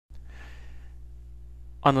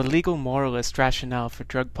on the legal moralist rationale for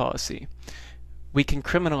drug policy, we can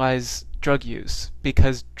criminalize drug use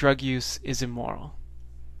because drug use is immoral.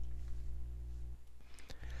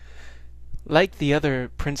 Like the other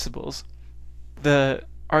principles, the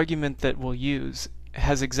argument that we'll use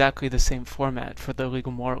has exactly the same format for the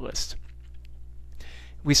legal moralist.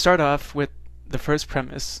 We start off with the first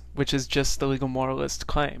premise, which is just the legal moralist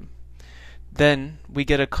claim. Then we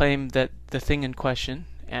get a claim that the thing in question,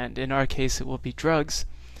 and in our case it will be drugs,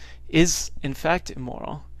 is in fact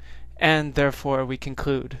immoral, and therefore we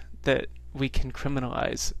conclude that we can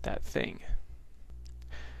criminalize that thing.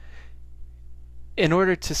 In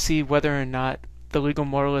order to see whether or not the legal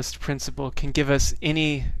moralist principle can give us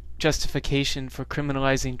any justification for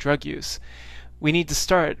criminalizing drug use, we need to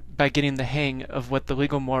start by getting the hang of what the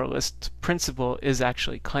legal moralist principle is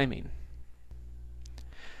actually claiming.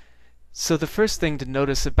 So the first thing to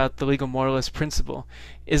notice about the legal moralist principle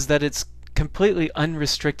is that it's completely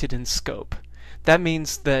unrestricted in scope. That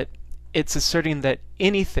means that it's asserting that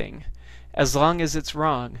anything, as long as it's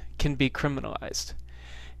wrong, can be criminalized.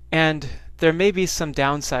 And there may be some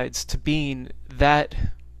downsides to being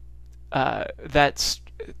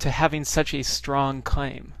to having such a strong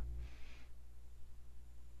claim.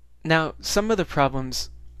 Now, some of the problems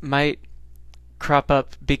might crop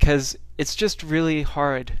up because it's just really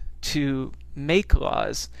hard to make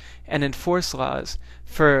laws and enforce laws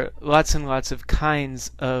for lots and lots of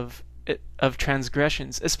kinds of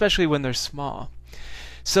transgressions, especially when they're small.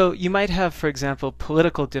 So you might have, for example,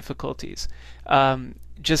 political difficulties.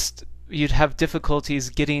 You'd have difficulties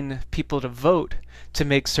getting people to vote to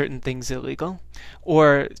make certain things illegal,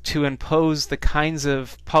 or to impose the kinds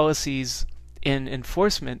of policies in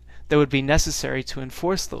enforcement that would be necessary to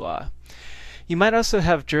enforce the law. You might also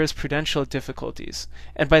have jurisprudential difficulties,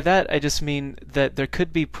 and by that I just mean that there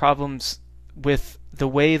could be problems with the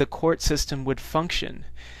way the court system would function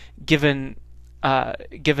given a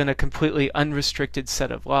completely unrestricted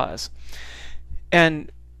set of laws.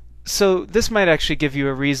 And so this might actually give you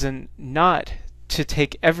a reason not to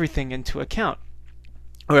take everything into account,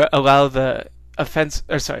 or allow the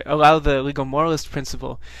legal moralist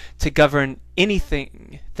principle to govern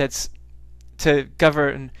everything that's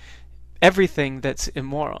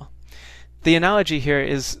immoral. The analogy here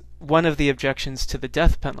is one of the objections to the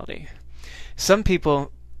death penalty. Some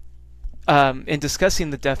people, in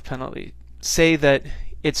discussing the death penalty, say that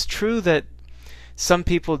it's true that some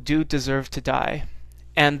people do deserve to die,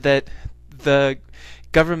 and that the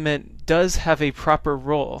government does have a proper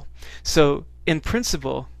role. So, in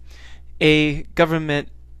principle, a government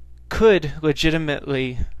could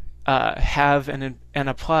legitimately have and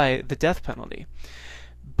apply the death penalty.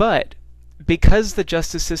 But because the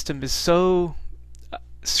justice system is so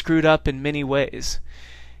screwed up in many ways,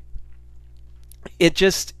 it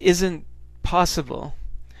just isn't possible,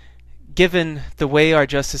 given the way our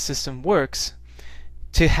justice system works,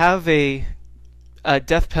 to have a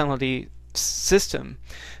death penalty system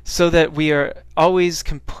so that we are always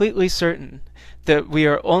completely certain that we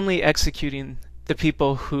are only executing the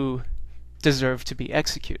people who deserve to be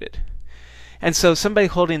executed. And so somebody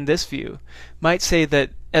holding this view might say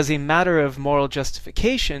that as a matter of moral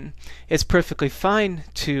justification, it's perfectly fine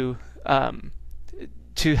to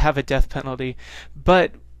have a death penalty,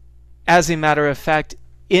 but as a matter of fact,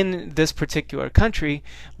 in this particular country,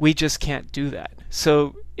 we just can't do that.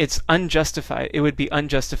 So it's unjustified. It would be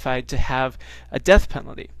unjustified to have a death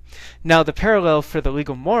penalty. Now, the parallel for the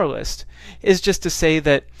legal moralist is just to say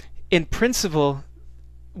that in principle,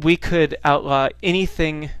 we could outlaw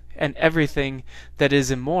anything and everything that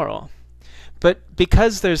is immoral. But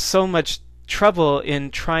because there's so much trouble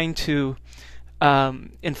in trying to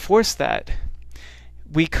enforce that,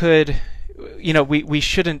 we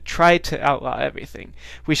shouldn't try to outlaw everything.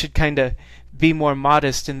 We should kind of be more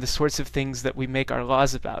modest in the sorts of things that we make our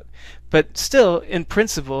laws about. But still, in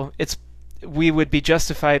principle, we would be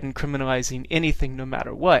justified in criminalizing anything no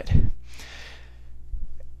matter what.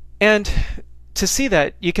 And to see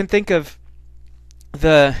that, you can think of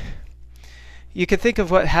what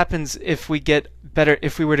happens if we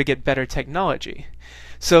were to get better technology.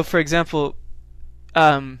 So, for example,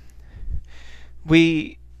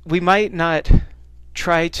 we might not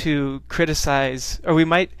try to criticize, or we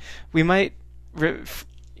might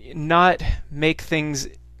not make things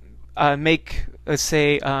let's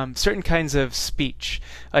say certain kinds of speech,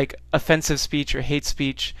 like offensive speech or hate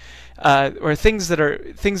speech, or things that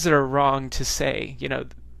are wrong to say,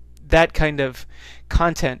 that kind of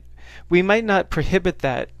content. We might not prohibit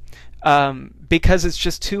that because it's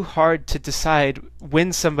just too hard to decide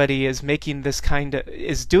when somebody is doing this kind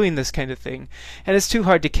of thing, and it's too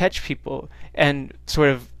hard to catch people and sort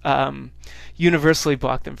of universally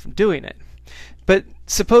block them from doing it. But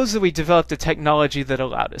suppose that we developed a technology that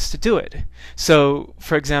allowed us to do it. So,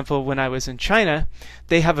 for example, when I was in China,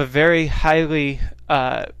 they have a very highly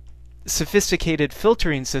sophisticated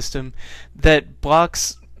filtering system that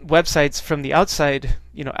blocks websites from the outside,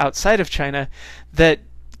 outside of China, that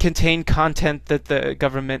contain content that the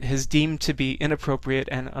government has deemed to be inappropriate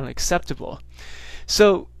and unacceptable.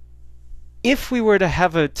 So, if we were to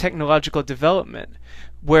have a technological development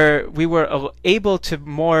where we were able to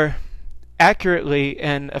more accurately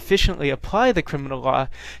and efficiently apply the criminal law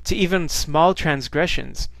to even small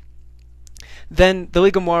transgressions, then the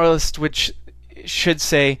legal moralist should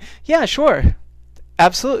say, yeah, sure,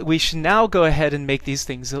 absolutely, we should now go ahead and make these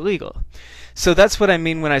things illegal. So that's what I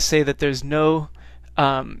mean when I say that there's no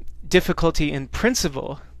difficulty in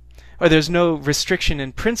principle, or there's no restriction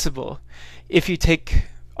in principle if you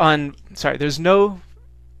there's no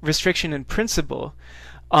restriction in principle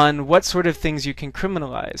on what sort of things you can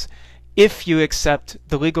criminalize if you accept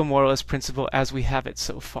the legal moralist principle as we have it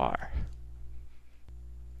so far.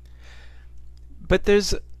 But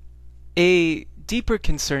there's a deeper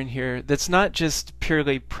concern here that's not just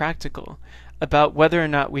purely practical about whether or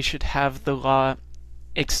not we should have the law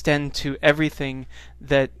extend to everything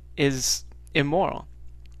that is immoral.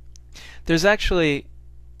 There's actually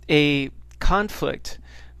a conflict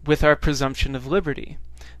with our presumption of liberty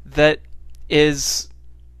that is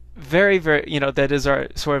very, very, that is our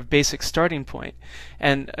sort of basic starting point.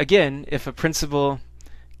 And again, if a principle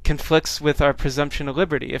conflicts with our presumption of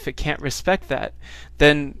liberty, if it can't respect that,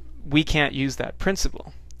 then we can't use that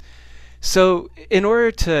principle. So in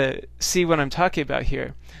order to see what I'm talking about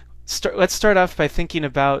here, let's start off by thinking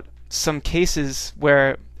about some cases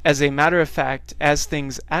where, as a matter of fact, as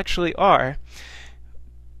things actually are,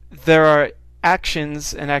 there are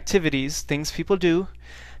actions and activities, things people do,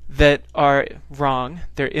 that are wrong,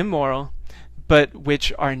 they're immoral, but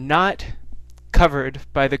which are not covered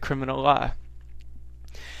by the criminal law.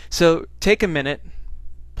 So take a minute,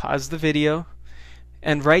 pause the video,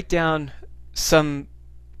 and write down some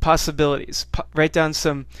possibilities. Write down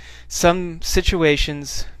some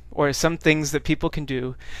situations or some things that people can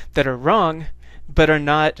do that are wrong but are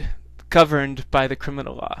not governed by the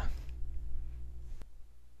criminal law.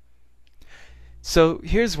 So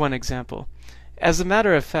here's one example. As a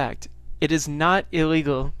matter of fact, it is not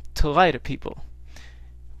illegal to lie to people,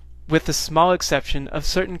 with the small exception of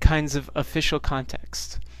certain kinds of official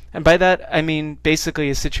context. And by that I mean basically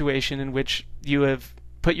a situation in which you have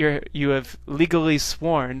legally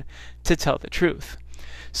sworn to tell the truth.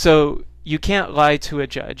 So you can't lie to a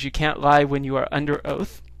judge. You can't lie when you are under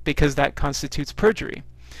oath, because that constitutes perjury.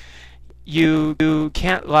 You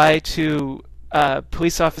can't lie to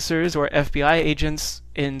police officers or FBI agents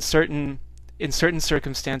in certain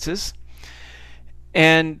circumstances,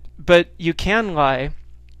 but you can lie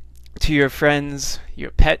to your friends,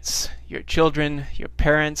 your pets, your children, your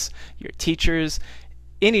parents, your teachers,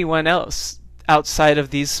 anyone else outside of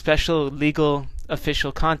these special legal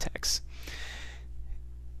official contexts.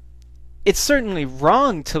 It's certainly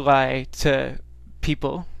wrong to lie to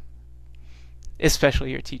people,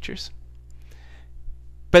 especially your teachers.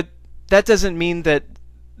 But that doesn't mean that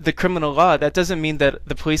the criminal law, that doesn't mean that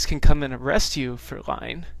the police can come and arrest you for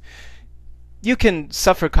lying. You can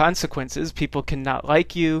suffer consequences. People can not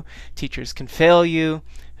like you, teachers can fail you,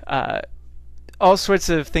 all sorts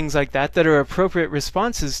of things like that are appropriate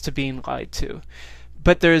responses to being lied to.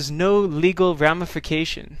 But there is no legal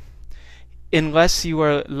ramification unless you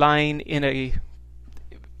are lying in a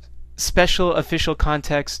special official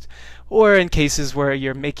context, or in cases where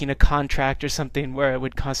you're making a contract or something where it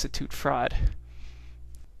would constitute fraud.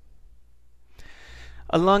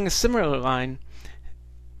 Along a similar line,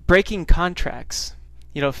 breaking contracts,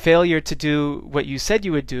 failure to do what you said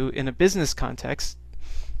you would do in a business context,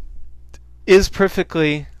 is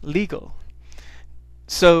perfectly legal.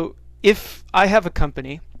 So if I have a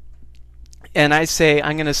company and I say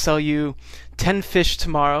I'm going to sell you 10 fish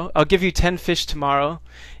tomorrow, I'll give you 10 fish tomorrow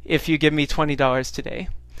if you give me $20 today.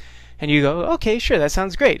 And you go, okay, sure, that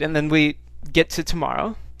sounds great. And then we get to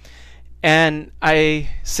tomorrow and I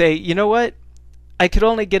say, you know what? I could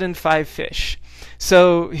only get in 5 fish.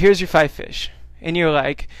 So here's your 5 fish. And you're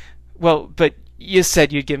like, well, but you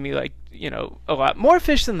said you'd give me a lot more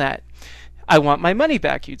fish than that. I want my money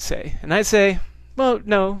back, you'd say. And I say, well,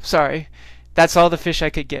 no, sorry. That's all the fish I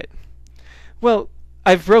could get. Well,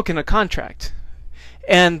 I've broken a contract.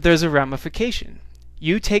 And there's a ramification.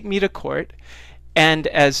 You take me to court, and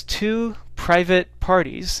as two private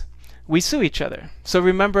parties, we sue each other. So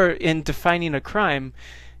remember, in defining a crime,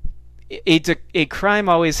 a crime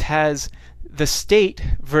always has the state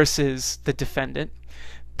versus the defendant,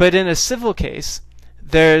 but in a civil case,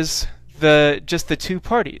 there's just the two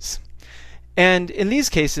parties. And in these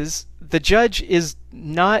cases, the judge is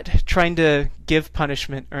not trying to give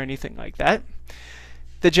punishment or anything like that.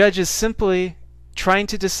 The judge is simply trying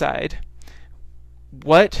to decide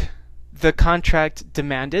what the contract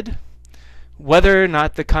demanded, whether or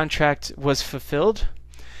not the contract was fulfilled,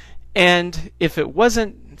 and if it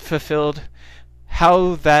wasn't fulfilled,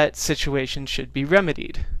 how that situation should be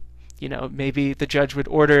remedied. You know, maybe the judge would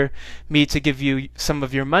order me to give you some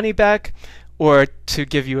of your money back, or to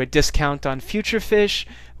give you a discount on future fish,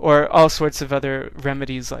 or all sorts of other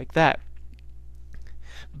remedies like that.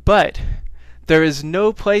 But there is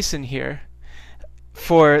no place in here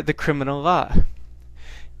for the criminal law.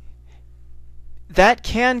 That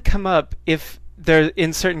can come up if there,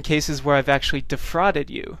 in certain cases where I've actually defrauded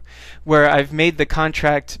you, where I've made the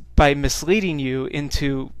contract by misleading you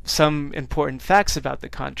into some important facts about the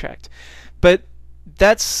contract. But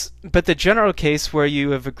the general case where you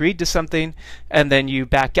have agreed to something and then you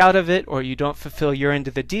back out of it, or you don't fulfill your end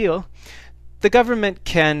of the deal, the government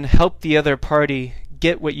can help the other party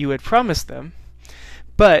get what you had promised them,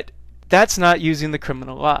 but that's not using the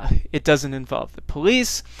criminal law. It doesn't involve the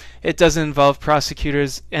police, it doesn't involve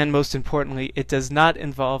prosecutors, and most importantly, it does not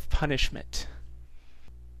involve punishment.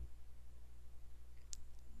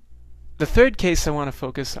 The third case I want to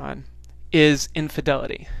focus on is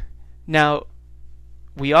infidelity. Now,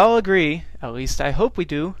 we all agree, at least I hope we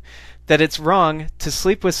do, that it's wrong to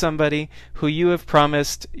sleep with somebody who you have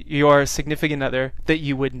promised your significant other that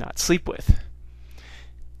you would not sleep with.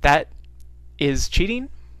 That is cheating.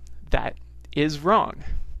 That is wrong.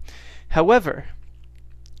 However,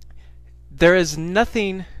 there is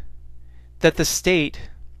nothing that the state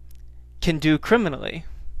can do criminally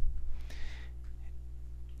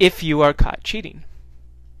if you are caught cheating.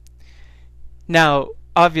 Now,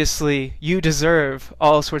 obviously, you deserve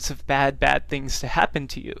all sorts of bad things to happen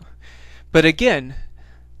to you. But again,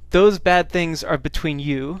 those bad things are between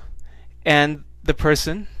you and the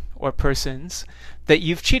person or persons that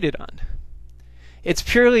you've cheated on. It's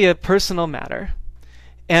purely a personal matter,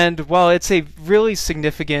 and while it's a really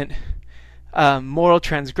significant moral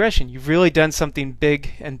transgression, you've really done something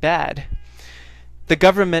big and bad, the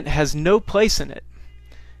government has no place in it.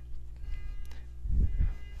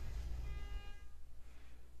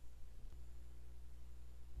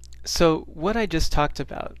 So what I just talked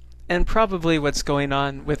about, and probably what's going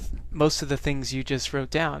on with most of the things you just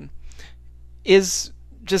wrote down, is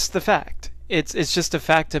just the fact. It's just a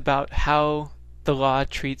fact about how the law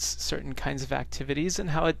treats certain kinds of activities and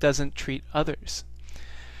how it doesn't treat others.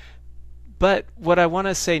 But what I want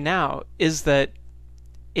to say now is that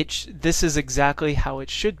this is exactly how it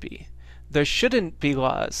should be. There shouldn't be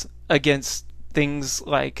laws against things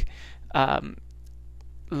like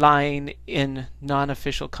lying in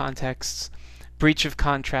non-official contexts, breach of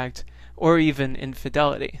contract, or even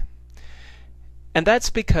infidelity. And that's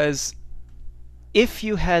because if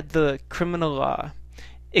you had the criminal law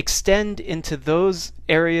extend into those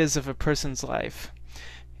areas of a person's life,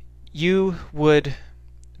 you would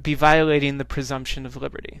be violating the presumption of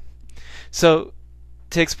liberty. So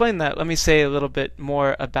to explain that, let me say a little bit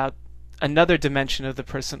more about another dimension of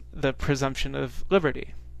the presumption of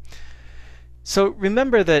liberty. So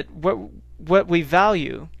remember that what we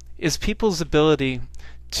value is people's ability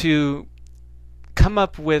to come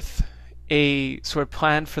up with a sort of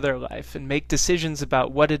plan for their life and make decisions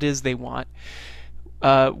about what it is they want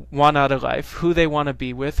out of life, who they want to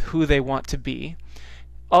be with, who they want to be.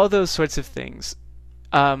 All those sorts of things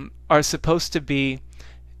are supposed to be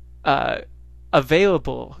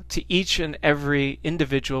available to each and every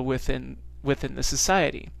individual within the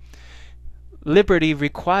society. Liberty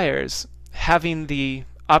requires having the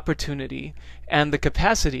opportunity and the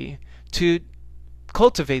capacity to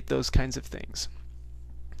cultivate those kinds of things.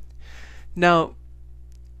 Now,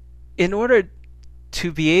 in order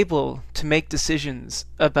to be able to make decisions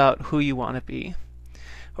about who you want to be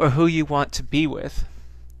or who you want to be with,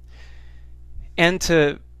 and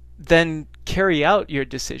to then carry out your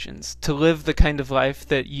decisions, to live the kind of life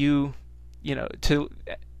that you know, to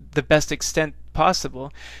the best extent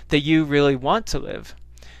possible that you really want to live,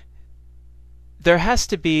 there has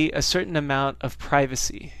to be a certain amount of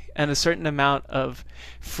privacy and a certain amount of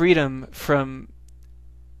freedom from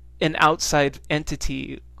an outside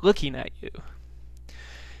entity looking at you.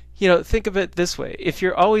 You know, think of it this way. If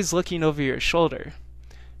you're always looking over your shoulder,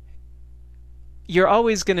 you're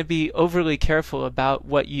always going to be overly careful about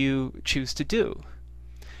what you choose to do.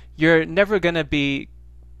 You're never going to be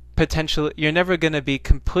you're never going to be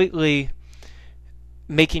completely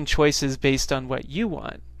making choices based on what you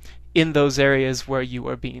want in those areas where you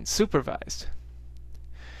are being supervised.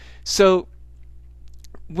 So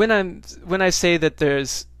when I say that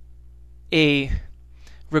there's a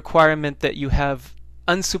requirement that you have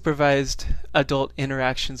unsupervised adult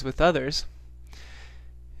interactions with others,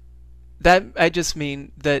 that I just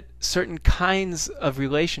mean that certain kinds of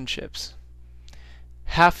relationships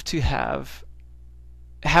have to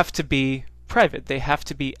be private. They have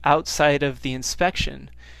to be outside of the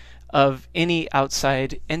inspection of any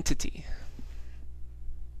outside entity.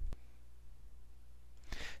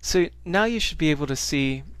 So now you should be able to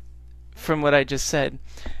see from what I just said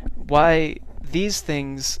why these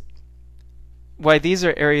are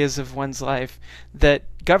areas of one's life that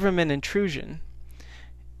government intrusion,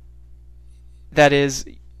 that is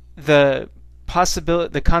the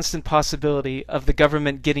constant possibility of the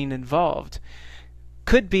government getting involved,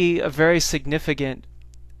 could be a very significant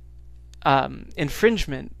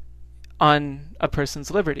infringement on a person's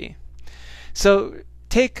liberty. So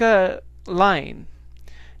take lying.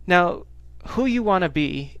 Now, who you want to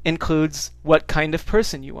be includes what kind of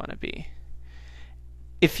person you want to be.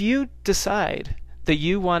 If you decide that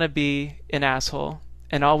you want to be an asshole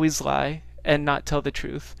and always lie and not tell the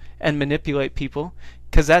truth and manipulate people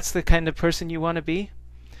because that's the kind of person you want to be,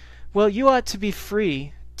 well, you ought to be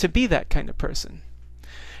free to be that kind of person.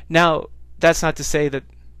 Now, that's not to say that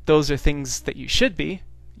those are things that you should be.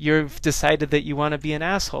 You've decided that you want to be an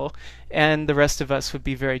asshole, and the rest of us would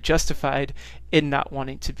be very justified in not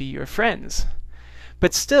wanting to be your friends.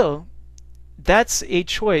 But still, that's a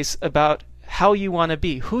choice about how you want to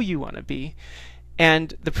be, who you want to be,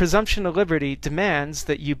 and the presumption of liberty demands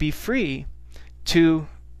that you be free to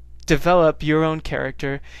develop your own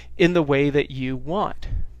character in the way that you want.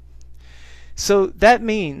 So that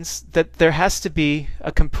means that there has to be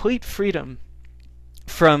a complete freedom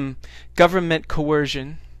from government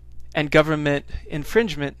coercion and government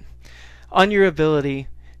infringement on your ability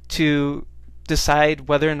to decide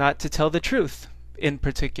whether or not to tell the truth in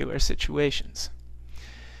particular situations.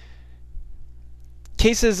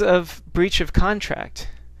 Cases of breach of contract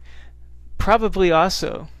probably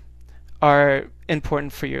also are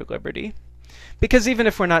important for your liberty, because even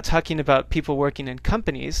if we're not talking about people working in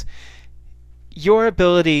companies, your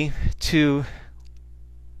ability to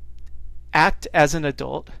act as an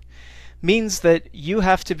adult means that you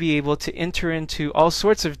have to be able to enter into all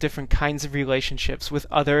sorts of different kinds of relationships with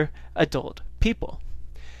other adult people.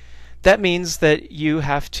 That means that you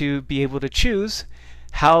have to be able to choose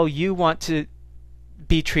how you want to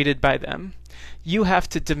be treated by them. You have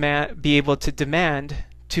to be able to demand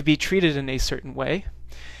to be treated in a certain way,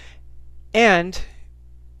 and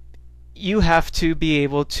you have to be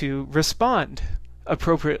able to respond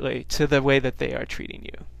appropriately to the way that they are treating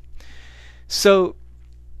you. So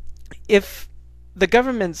if the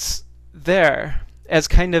government's there as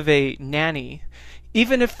kind of a nanny,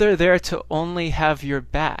 even if they're there to only have your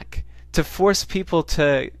back, to force people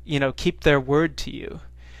to, keep their word to you,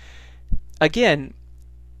 again,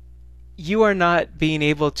 you are not being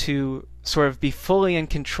able to sort of be fully in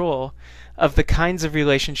control of the kinds of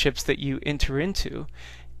relationships that you enter into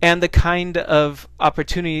and the kind of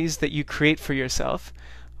opportunities that you create for yourself,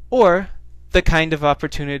 or the kind of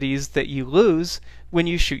opportunities that you lose when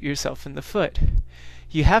you shoot yourself in the foot.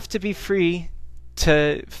 You have to be free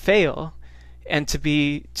to fail and to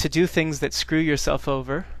do things that screw yourself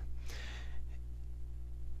over,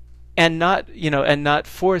 and not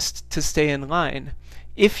forced to stay in line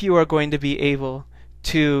if you are going to be able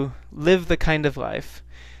to live the kind of life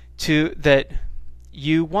that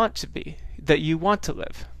you want to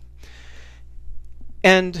live.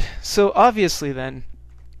 And so obviously then,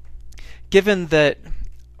 given that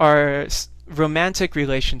our romantic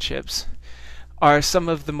relationships are some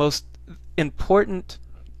of the most important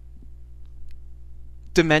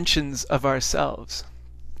dimensions of ourselves,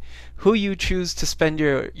 who you choose to spend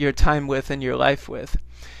your time with and your life with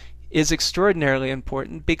is extraordinarily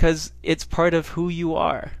important because it's part of who you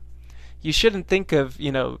are. You shouldn't think of,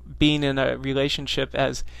 being in a relationship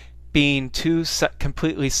as being two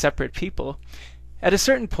completely separate people. At a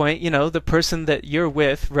certain point, the person that you're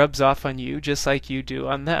with rubs off on you just like you do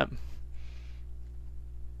on them.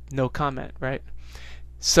 No comment, right?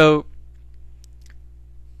 So,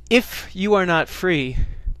 if you are not free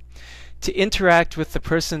to interact with the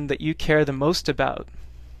person that you care the most about,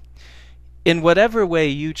 in whatever way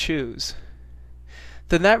you choose,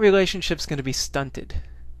 then that relationship's going to be stunted.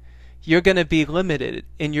 You're going to be limited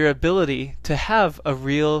in your ability to have a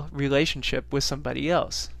real relationship with somebody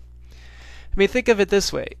else. I mean, think of it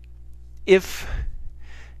this way. If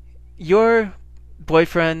your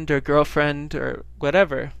boyfriend or girlfriend or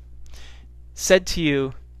whatever said to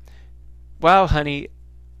you, wow, honey,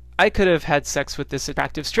 I could have had sex with this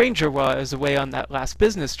attractive stranger while I was away on that last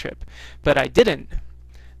business trip, but I didn't.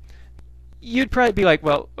 You'd probably be like,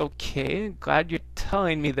 well, okay, glad you're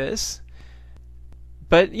telling me this.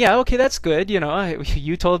 But yeah, okay, that's good.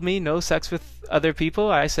 You told me no sex with other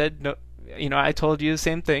people. I said no. I told you the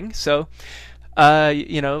same thing. So,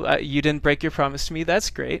 you didn't break your promise to me. That's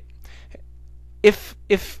great. If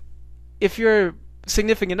your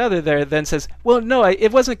significant other there then says, well, no,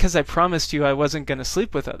 it wasn't because I promised you I wasn't going to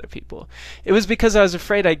sleep with other people. It was because I was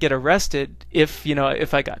afraid I'd get arrested if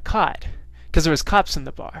I got caught, because there was cops in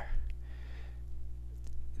the bar.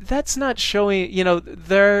 That's not showing,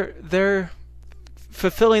 they're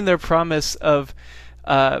fulfilling their promise of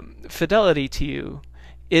fidelity to you.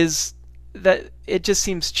 Is that it just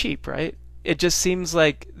seems cheap, right? It just seems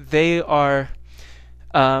like they are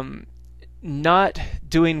not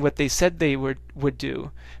doing what they said they would do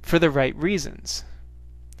for the right reasons.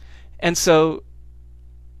 And so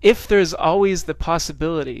if there's always the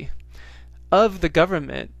possibility of the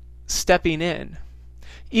government stepping in,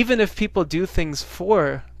 even if people do things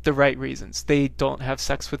for the right reasons, they don't have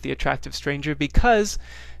sex with the attractive stranger because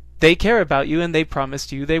they care about you and they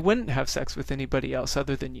promised you they wouldn't have sex with anybody else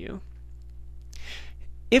other than you.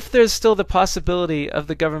 If there's still the possibility of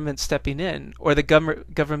the government stepping in or the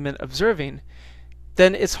government observing,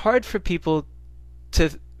 then it's hard for people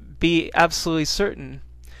to be absolutely certain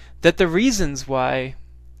that the reasons why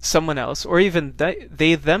someone else, or even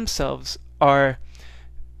they themselves, are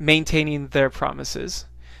maintaining their promises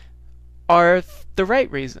are the right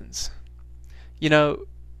reasons. A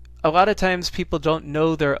lot of times people don't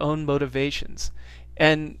know their own motivations,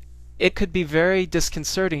 and it could be very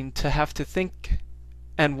disconcerting to have to think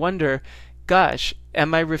and wonder, gosh,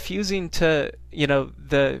 am I refusing to,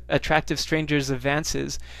 the attractive stranger's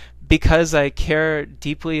advances because I care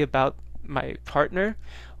deeply about my partner,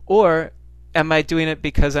 or am I doing it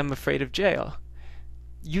because I'm afraid of jail?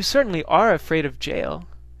 You certainly are afraid of jail,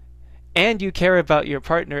 and you care about your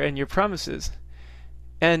partner and your promises.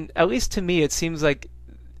 And at least to me, it seems like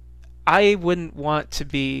I wouldn't want to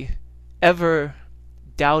be ever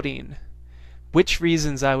doubting which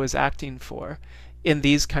reasons I was acting for in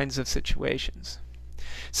these kinds of situations.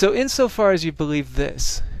 So insofar as you believe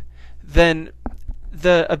this, then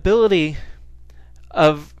the ability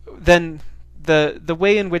of the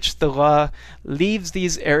way in which the law leaves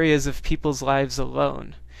these areas of people's lives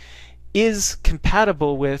alone is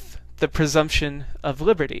compatible with the presumption of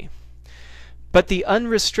liberty. But the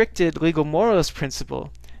unrestricted legal moralist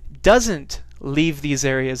principle doesn't leave these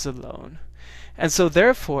areas alone. And so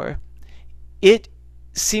therefore, it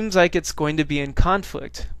seems like it's going to be in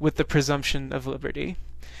conflict with the presumption of liberty,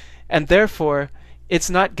 and therefore it's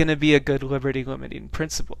not going to be a good liberty limiting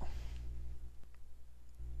principle.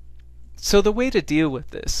 So the way to deal with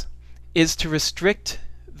this is to restrict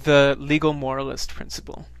the legal moralist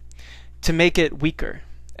principle, to make it weaker.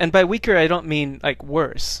 And by weaker, I don't mean like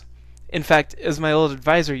worse. In fact, as my old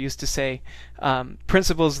advisor used to say,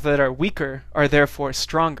 principles that are weaker are therefore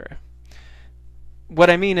stronger. What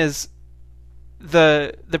I mean is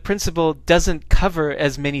the principle doesn't cover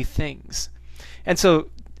as many things. And so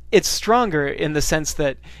it's stronger in the sense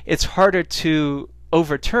that it's harder to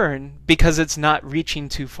overturn because it's not reaching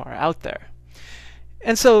too far out there.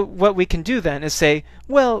 And so what we can do then is say,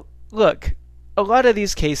 well, look, a lot of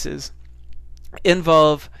these cases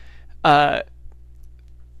involve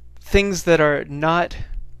things that are not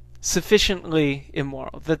sufficiently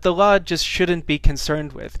immoral, that the law just shouldn't be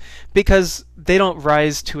concerned with because they don't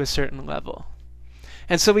rise to a certain level.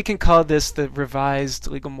 And so we can call this the revised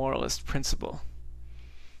legal moralist principle.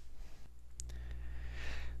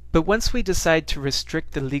 But once we decide to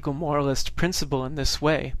restrict the legal moralist principle in this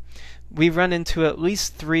way, we run into at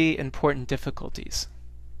least 3 important difficulties.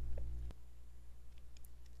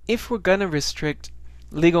 If we're going to restrict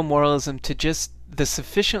legal moralism to just the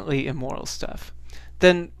sufficiently immoral stuff,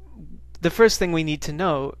 then the first thing we need to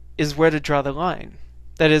know is where to draw the line.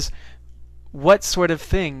 That is, what sort of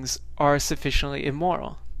things are sufficiently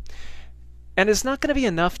immoral? And it's not going to be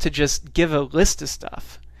enough to just give a list of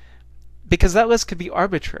stuff, because that list could be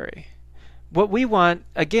arbitrary. What we want,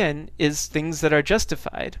 again, is things that are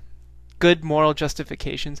justified, good moral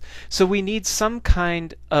justifications. So we need some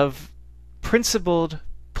kind of principled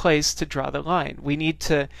place to draw the line. We need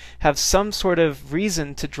to have some sort of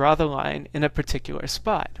reason to draw the line in a particular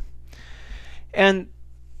spot. And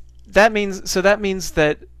that means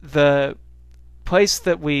that the place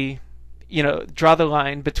that we draw the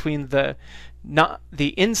line between the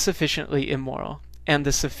insufficiently immoral and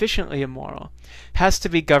the sufficiently immoral has to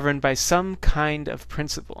be governed by some kind of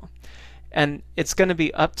principle. And it's going to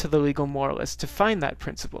be up to the legal moralist to find that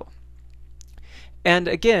principle. And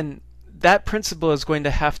again, that principle is going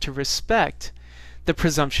to have to respect the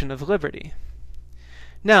presumption of liberty.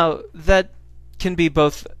 Now, that can be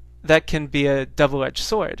a double-edged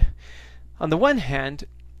sword. On the one hand,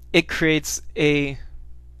 it creates a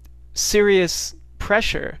serious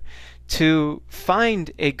pressure to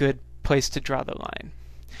find a good place to draw the line.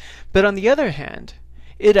 But on the other hand,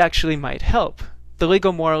 it actually might help. The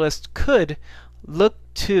legal moralist could look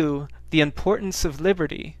to the importance of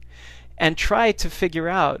liberty and try to figure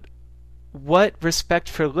out what respect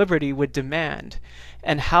for liberty would demand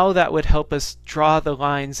and how that would help us draw the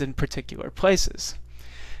lines in particular places.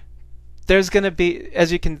 There's going to be,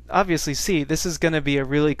 as you can obviously see, this is going to be a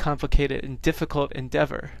really complicated and difficult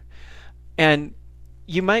endeavor. And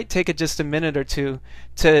you might take just a minute or two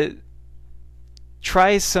to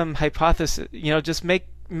try some hypothesis, just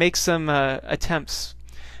make some attempts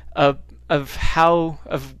of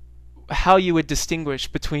how you would distinguish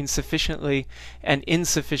between sufficiently and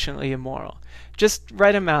insufficiently immoral. Just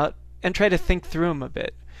write them out and try to think through them a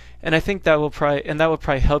bit. And I think that will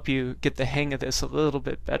probably help you get the hang of this a little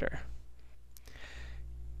bit better.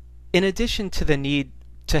 In addition to the need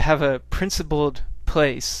to have a principled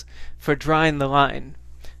place for drawing the line,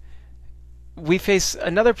 we face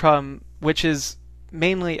another problem, which is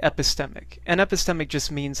mainly epistemic. And epistemic just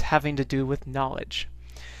means having to do with knowledge.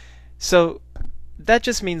 So that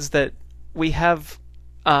just means that we have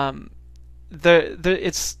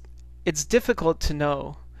it's difficult to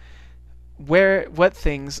know what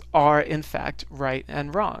things are in fact right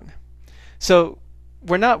and wrong. So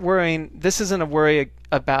we're not worrying, this isn't a worry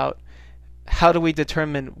about how do we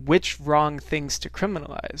determine which wrong things to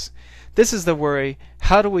criminalize. This is the worry,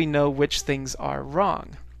 how do we know which things are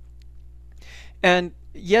wrong? And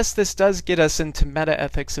yes, this does get us into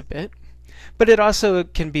meta-ethics a bit, but it also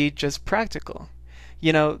can be just practical.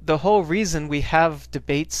 The whole reason we have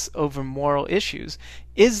debates over moral issues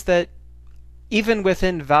is that even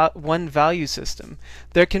within one value system,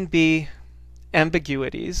 there can be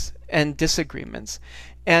ambiguities and disagreements.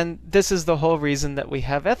 And this is the whole reason that we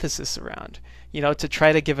have ethicists around, to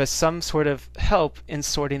try to give us some sort of help in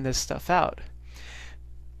sorting this stuff out.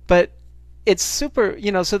 But it's super,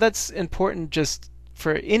 so that's important just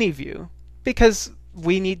for any view, because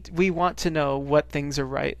we want to know what things are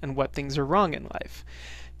right and what things are wrong in life.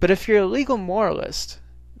 But if you're a legal moralist,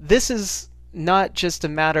 this is not just a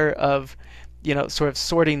matter of, sort of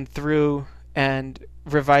sorting through and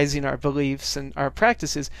revising our beliefs and our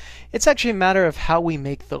practices. It's actually a matter of how we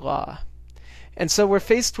make the law. And so we're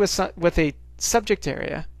faced with a subject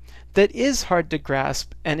area that is hard to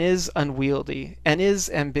grasp and is unwieldy and is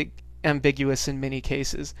ambiguous in many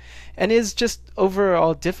cases and is just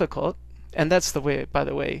overall difficult. And that's the way, by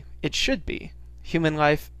the way, it should be. Human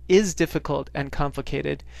life is difficult and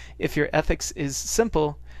complicated. If your ethics is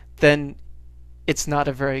simple, then it's not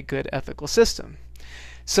a very good ethical system.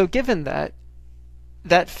 So given that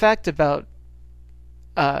fact about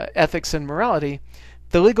ethics and morality,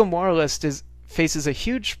 the legal moralist faces a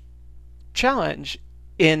huge challenge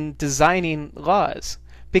in designing laws,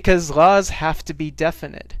 because laws have to be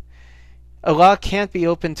definite. A law can't be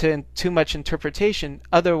open to too much interpretation,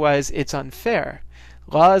 otherwise it's unfair.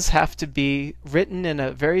 Laws have to be written in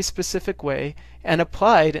a very specific way and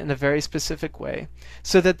applied in a very specific way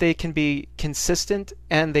so that they can be consistent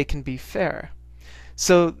and they can be fair.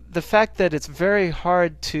 So the fact that it's very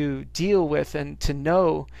hard to deal with and to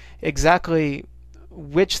know exactly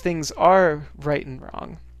which things are right and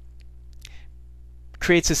wrong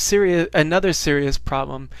creates another serious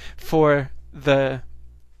problem for the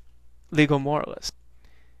legal moralist.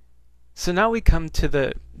 So now we come to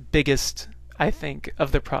the biggest, I think,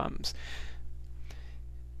 of the problems.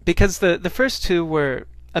 Because the first two were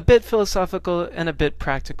a bit philosophical and a bit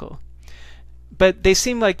practical. But they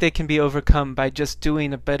seem like they can be overcome by just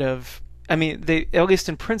doing a bit of, at least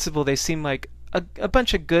in principle, they seem like a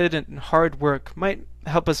bunch of good and hard work might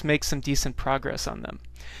help us make some decent progress on them.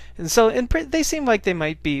 And so they seem like they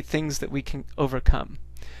might be things that we can overcome.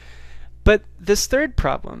 But this third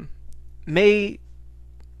problem, if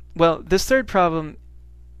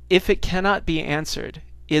it cannot be answered,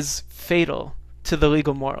 is fatal to the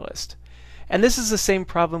legal moralist. And this is the same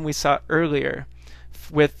problem we saw earlier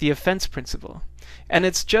with the offense principle. And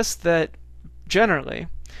it's just that, generally,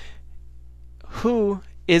 who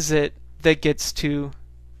is it that gets to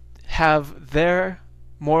have their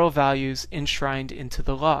moral values enshrined into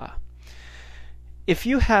the law? If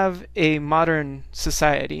you have a modern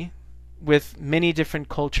society with many different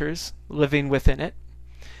cultures living within it,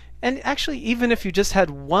 And actually, even if you just had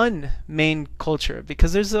one main culture,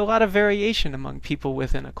 because there's a lot of variation among people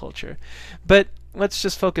within a culture. But let's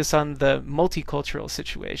just focus on the multicultural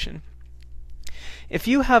situation. If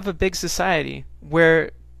you have a big society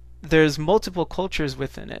where there's multiple cultures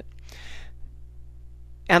within it,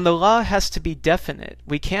 and the law has to be definite.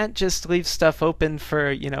 We can't just leave stuff open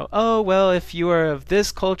for, oh, well, if you are of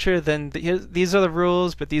this culture, then these are the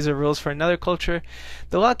rules, but these are rules for another culture.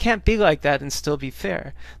 The law can't be like that and still be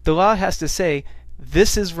fair. The law has to say,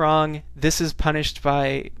 this is wrong, this is punished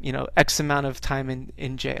by, X amount of time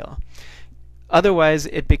in jail. Otherwise,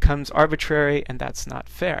 it becomes arbitrary, and that's not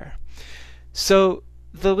fair. So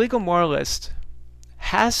the legal moralist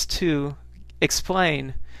has to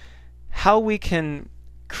explain how we can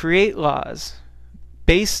create laws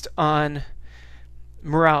based on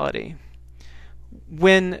morality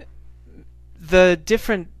when the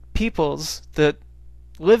different peoples that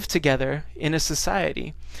live together in a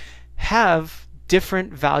society have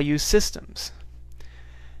different value systems.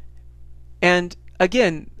 And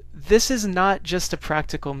again, this is not just a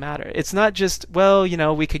practical matter. It's not just, well,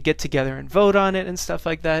 we could get together and vote on it and stuff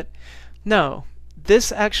like that. No,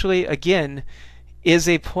 this actually, again, is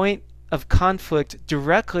a point of conflict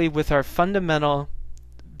directly with our fundamental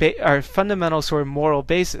sort of moral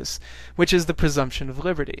basis, which is the presumption of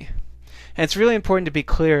liberty. And it's really important to be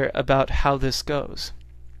clear about how this goes.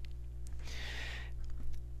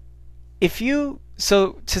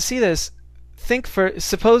 So to see this,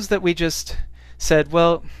 suppose that we just said,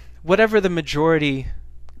 well, whatever the majority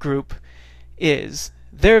group is,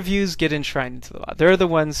 their views get enshrined into the law. They're the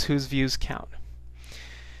ones whose views count.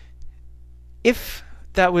 If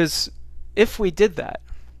we did that,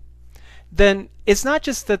 then it's not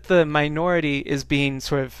just that the minority is being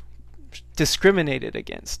sort of discriminated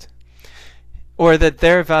against, or that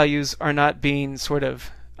their values are not being sort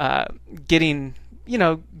of getting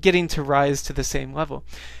to rise to the same level.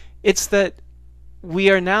 It's that we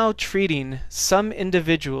are now treating some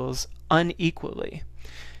individuals unequally.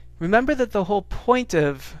 Remember that the whole point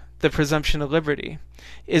of the presumption of liberty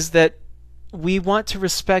is that we want to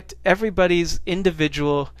respect everybody's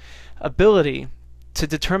individual ability to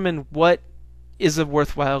determine what is a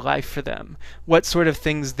worthwhile life for them, what sort of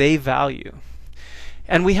things they value.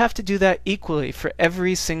 And we have to do that equally for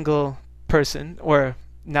every single person, or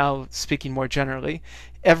now speaking more generally,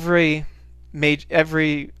 every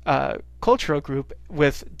cultural group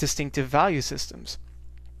with distinctive value systems.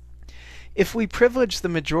 If we privilege the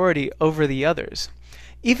majority over the others,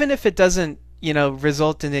 even if it doesn't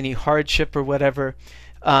result in any hardship or whatever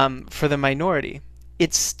for the minority,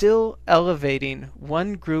 it's still elevating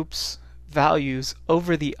one group's values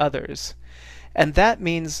over the others. And that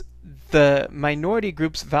means the minority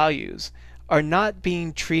group's values are not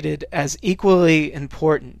being treated as equally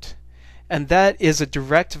important. And that is a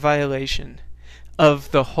direct violation of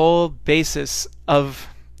the whole basis of,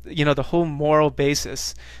 the whole moral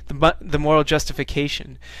basis, the moral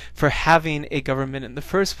justification for having a government in the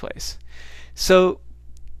first place. So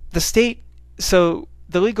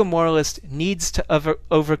the legal moralist needs to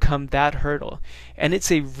overcome that hurdle, and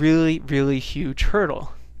it's a really, really huge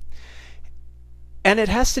hurdle. And it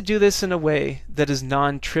has to do this in a way that is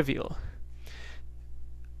non-trivial.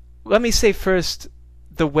 Let me say first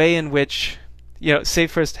the way in which,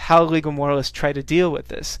 how legal moralists try to deal with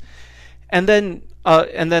this, and then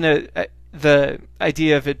the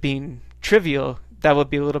idea of it being trivial, that will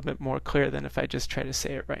be a little bit more clear than if I just try to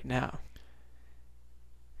say it right now.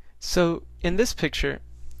 So in this picture,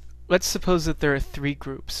 let's suppose that there are 3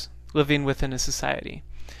 groups living within a society,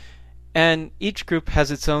 and each group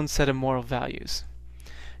has its own set of moral values.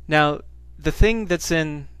 Now, the thing that's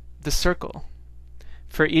in the circle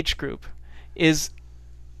for each group is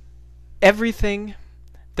everything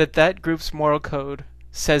that group's moral code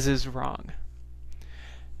says is wrong.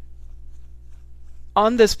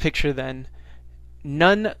 On this picture, then,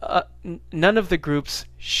 none of the groups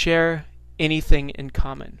share anything in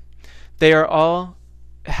common. None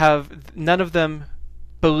of them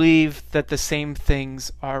believe that the same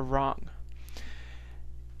things are wrong.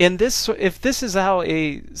 If this is how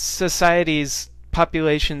a society's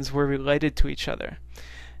populations were related to each other,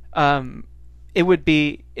 it would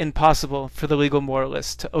be impossible for the legal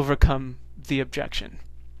moralist to overcome the objection.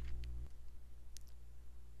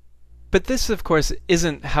 But this, of course,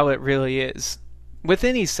 isn't how it really is with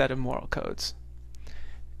any set of moral codes.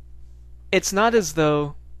 It's not as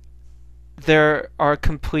though there are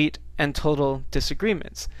complete and total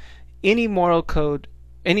disagreements. Any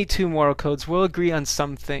two moral codes will agree on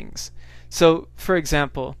some things. So, for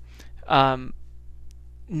example,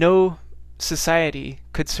 no society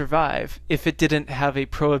could survive if it didn't have a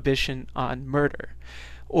prohibition on murder,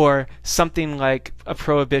 or something like a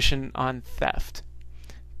prohibition on theft.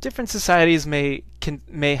 Different societies may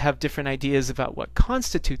have different ideas about what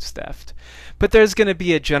constitutes theft, but there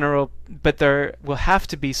will have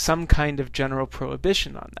to be some kind of general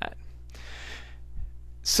prohibition on that.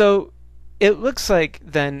 So it looks like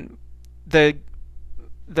then the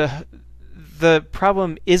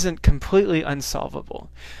problem isn't completely unsolvable,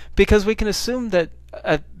 because we can assume that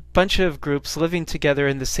a bunch of groups living together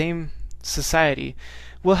in the same society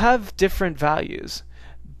will have different values,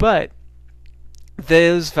 but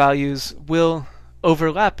those values will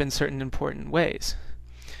overlap in certain important ways.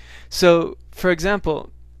 So, for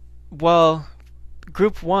example, while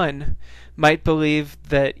Group 1 might believe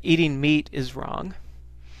that eating meat is wrong,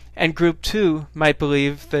 and Group 2 might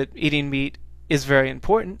believe that eating meat is very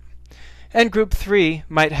important, and Group 3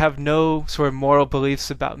 might have no sort of moral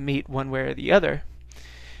beliefs about meat one way or the other,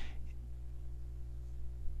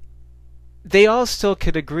 they all still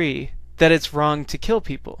could agree that it's wrong to kill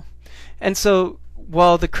people. And so,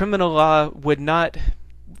 while the criminal law would not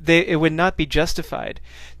be justified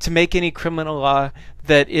to make any criminal law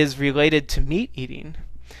that is related to meat eating,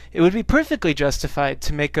 it would be perfectly justified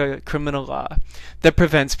to make a criminal law that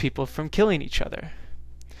prevents people from killing each other.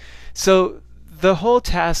 So the whole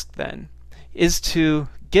task then is to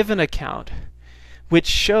give an account which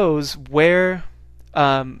shows where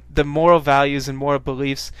the moral values and moral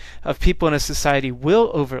beliefs of people in a society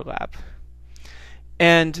will overlap,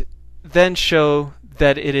 and then show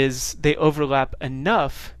that they overlap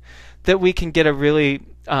enough that we can get a really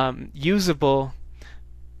usable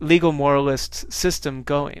legal moralist system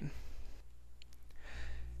going.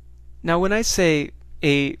 Now, when I say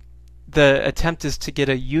the attempt is to get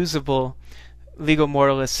a usable legal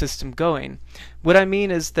moralist system going, what I mean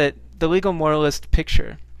is that the legal moralist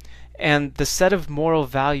picture and the set of moral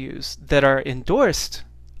values that are endorsed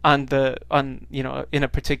in a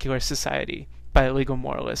particular society by a legal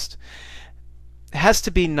moralist has to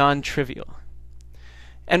be non-trivial.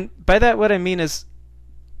 And by that, what I mean is,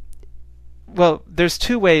 well, there's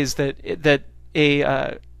two ways that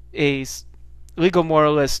a legal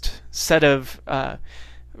moralist set of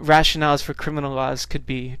rationales for criminal laws could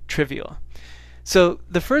be trivial. So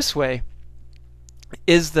the first way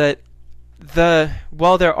is that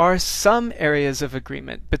while there are some areas of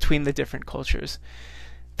agreement between the different cultures,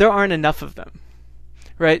 there aren't enough of them,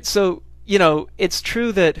 right? So, it's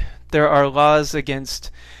true that there are laws against,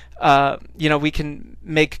 we can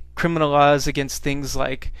make criminal laws against things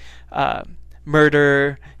like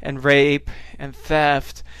murder and rape and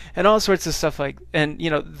theft and all sorts of stuff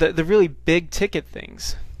the really big ticket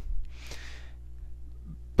things.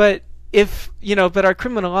 But but our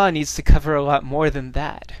criminal law needs to cover a lot more than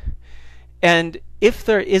that. And if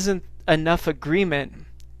there isn't enough agreement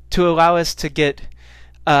to allow us to get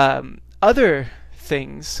other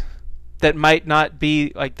things that might not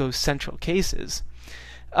be like those central cases,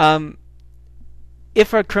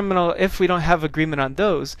 if we don't have agreement on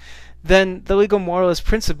those, then the legal moralist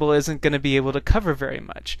principle isn't going to be able to cover very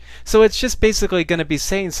much. So it's just basically going to be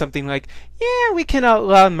saying something like, yeah, we can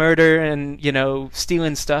outlaw murder and,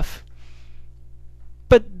 stealing stuff.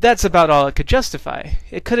 But that's about all it could justify.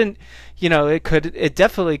 It couldn't, it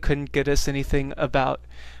definitely couldn't get us anything about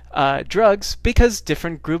drugs, because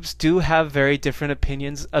different groups do have very different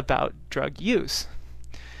opinions about drug use.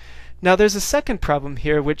 Now, there's a second problem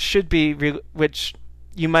here, which which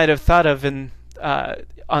you might have thought of on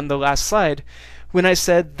the last slide, when I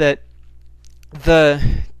said that the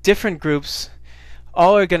different groups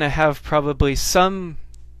all are going to have probably some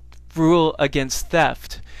rule against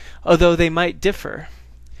theft, although they might differ.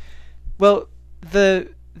 Well,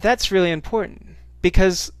 that's really important,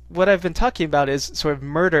 because what I've been talking about is sort of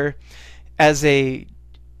murder as a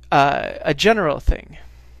general thing.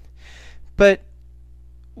 But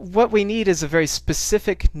what we need is a very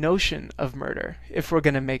specific notion of murder if we're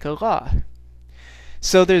going to make a law.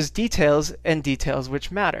 So there's details and details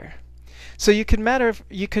which matter. So you can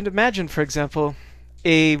imagine, for example,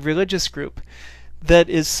 a religious group that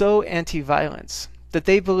is so anti-violence that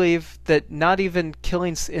they believe that not even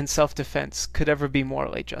killing in self-defense could ever be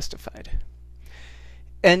morally justified.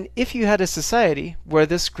 And if you had a society where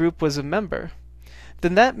this group was a member,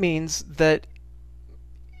 then that means that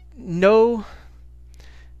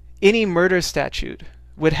any murder statute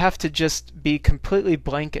would have to just be completely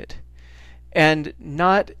blanket and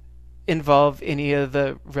not involve any of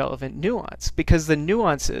the relevant nuance, because the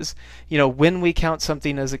nuance is, when we count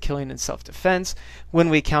something as a killing in self-defense, when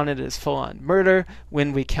we count it as full-on murder,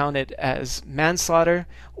 when we count it as manslaughter,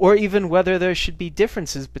 or even whether there should be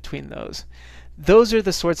differences between those. Those are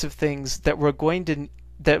the sorts of things that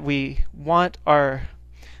we want our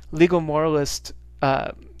legal moralist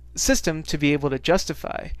uh, system to be able to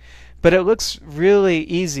justify. But it looks really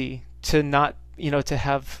easy to not, to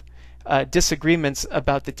have disagreements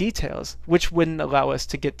about the details, which wouldn't allow us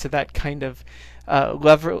to get to that kind of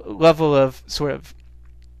level of sort of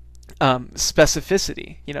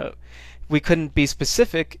specificity. We couldn't be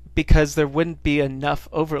specific because there wouldn't be enough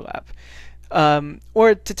overlap.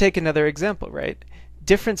 Or to take another example, right?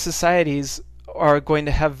 Different societies are going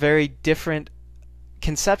to have very different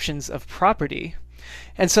conceptions of property.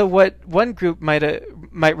 And so what one group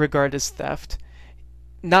might regard as theft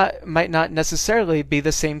might not necessarily be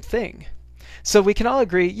the same thing. So we can all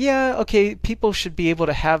agree, yeah, okay, people should be able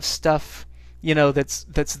to have stuff,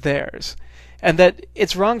 that's theirs. And that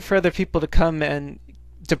it's wrong for other people to come and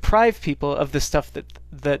deprive people of the stuff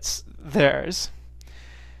that's theirs.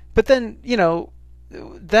 But then,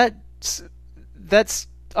 that's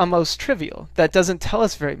almost trivial. That doesn't tell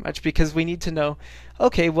us very much because we need to know,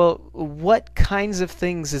 okay, well, what kinds of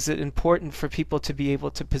things is it important for people to be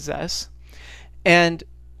able to possess? And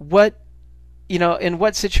in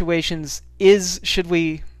what situations should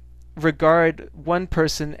we regard one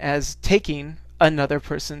person as taking another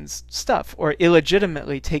person's stuff or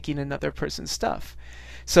illegitimately taking another person's stuff?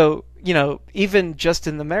 So, even just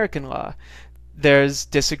in the American law, there's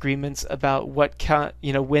disagreements about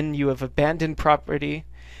when you have abandoned property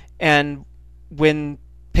and when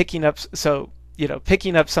picking up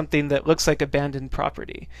something that looks like abandoned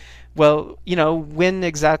property. Well, when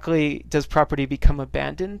exactly does property become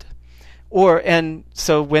abandoned?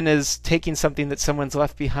 So when is taking something that someone's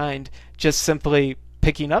left behind just simply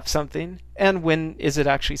picking up something, and when is it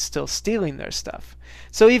actually still stealing their stuff?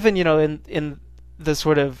 So even, in the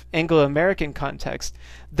sort of Anglo-American context,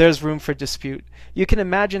 there's room for dispute. You can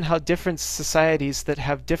imagine how different societies that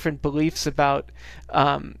have different beliefs about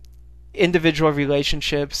individual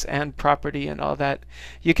relationships and property and all that,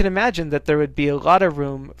 you can imagine that there would be a lot of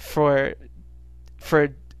room for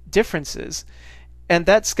differences. And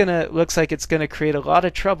looks like it's gonna create a lot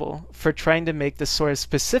of trouble for trying to make the sort of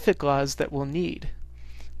specific laws that we'll need.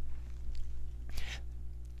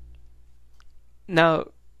 Now,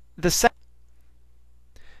 the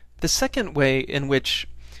second way in which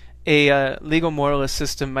a legal moralist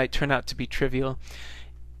system might turn out to be trivial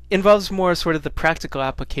involves more sort of the practical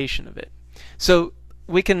application of it. So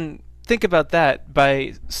we can think about that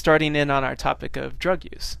by starting in on our topic of drug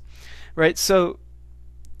use, right? So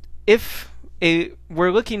if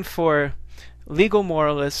we're looking for legal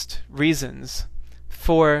moralist reasons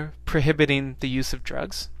for prohibiting the use of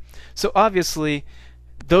drugs, so obviously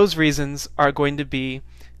those reasons are going to be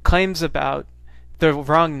claims about the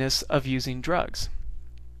wrongness of using drugs.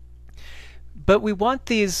 But we want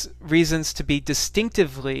these reasons to be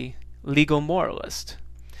distinctively legal moralist.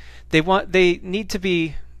 They need to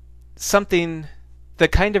be the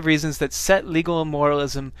kind of reasons that set legal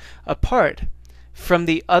moralism apart from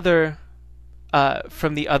the other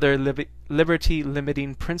liberty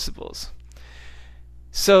limiting principles.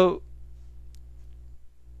 So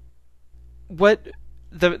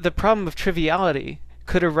the problem of triviality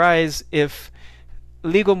could arise if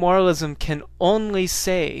legal moralism can only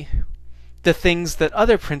say the things that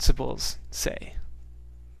other principles say.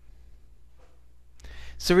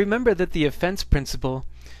 So remember that the offense principle,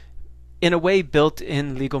 in a way, built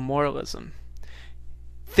in legal moralism.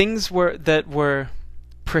 Things that were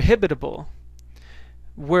prohibitable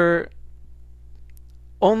were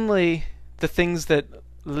only the things that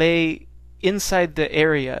lay inside the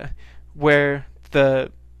area where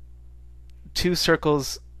the two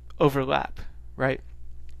circles overlap, right?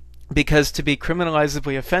 Because to be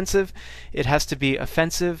criminalizably offensive, it has to be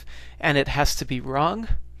offensive and it has to be wrong.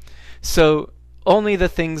 So only the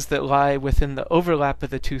things that lie within the overlap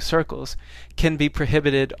of the two circles can be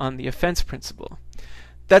prohibited on the offense principle.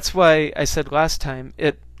 That's why I said last time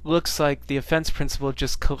it looks like the offense principle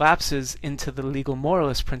just collapses into the legal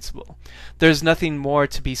moralist principle. There's nothing more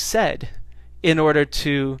to be said in order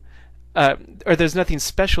to or there's nothing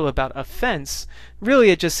special about offense. Really,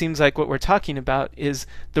 it just seems like what we're talking about is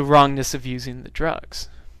the wrongness of using the drugs.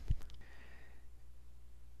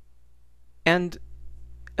 And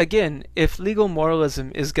again, if legal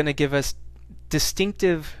moralism is going to give us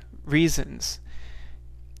distinctive reasons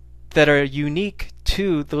that are unique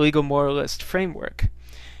to the legal moralist framework,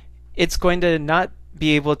 it's going to not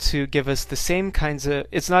be able to give us the same kinds of,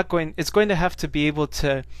 it's going to have to be able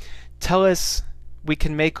to tell us we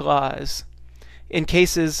can make laws in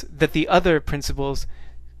cases that the other principles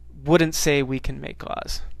wouldn't say we can make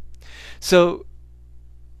laws. So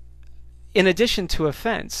in addition to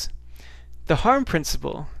offense, the harm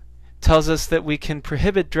principle tells us that we can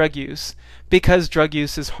prohibit drug use because drug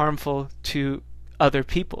use is harmful to other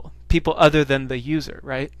people, people other than the user,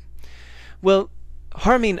 right? Well,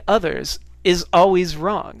 harming others is always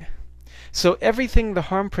wrong. So everything the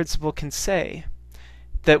harm principle can say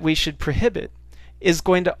that we should prohibit is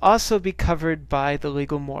going to also be covered by the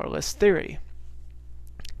legal moralist theory.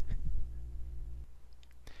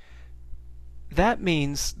 That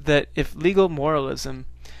means that if legal moralism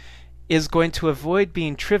is going to avoid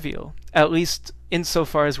being trivial, at least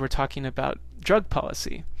insofar as we're talking about drug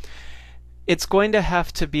policy, it's going to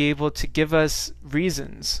have to be able to give us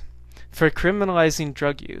reasons for criminalizing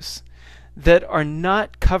drug use that are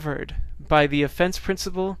not covered by the offense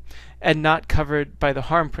principle and not covered by the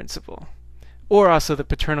harm principle, or also the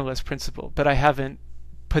paternalist principle, but I haven't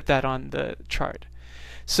put that on the chart.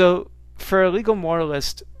 So for a legal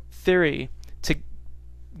moralist theory to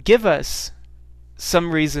give us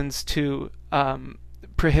some reasons to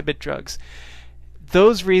prohibit drugs,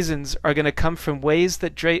 those reasons are going to come from ways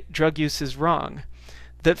that drug use is wrong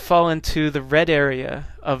that fall into the red area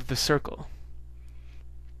of the circle.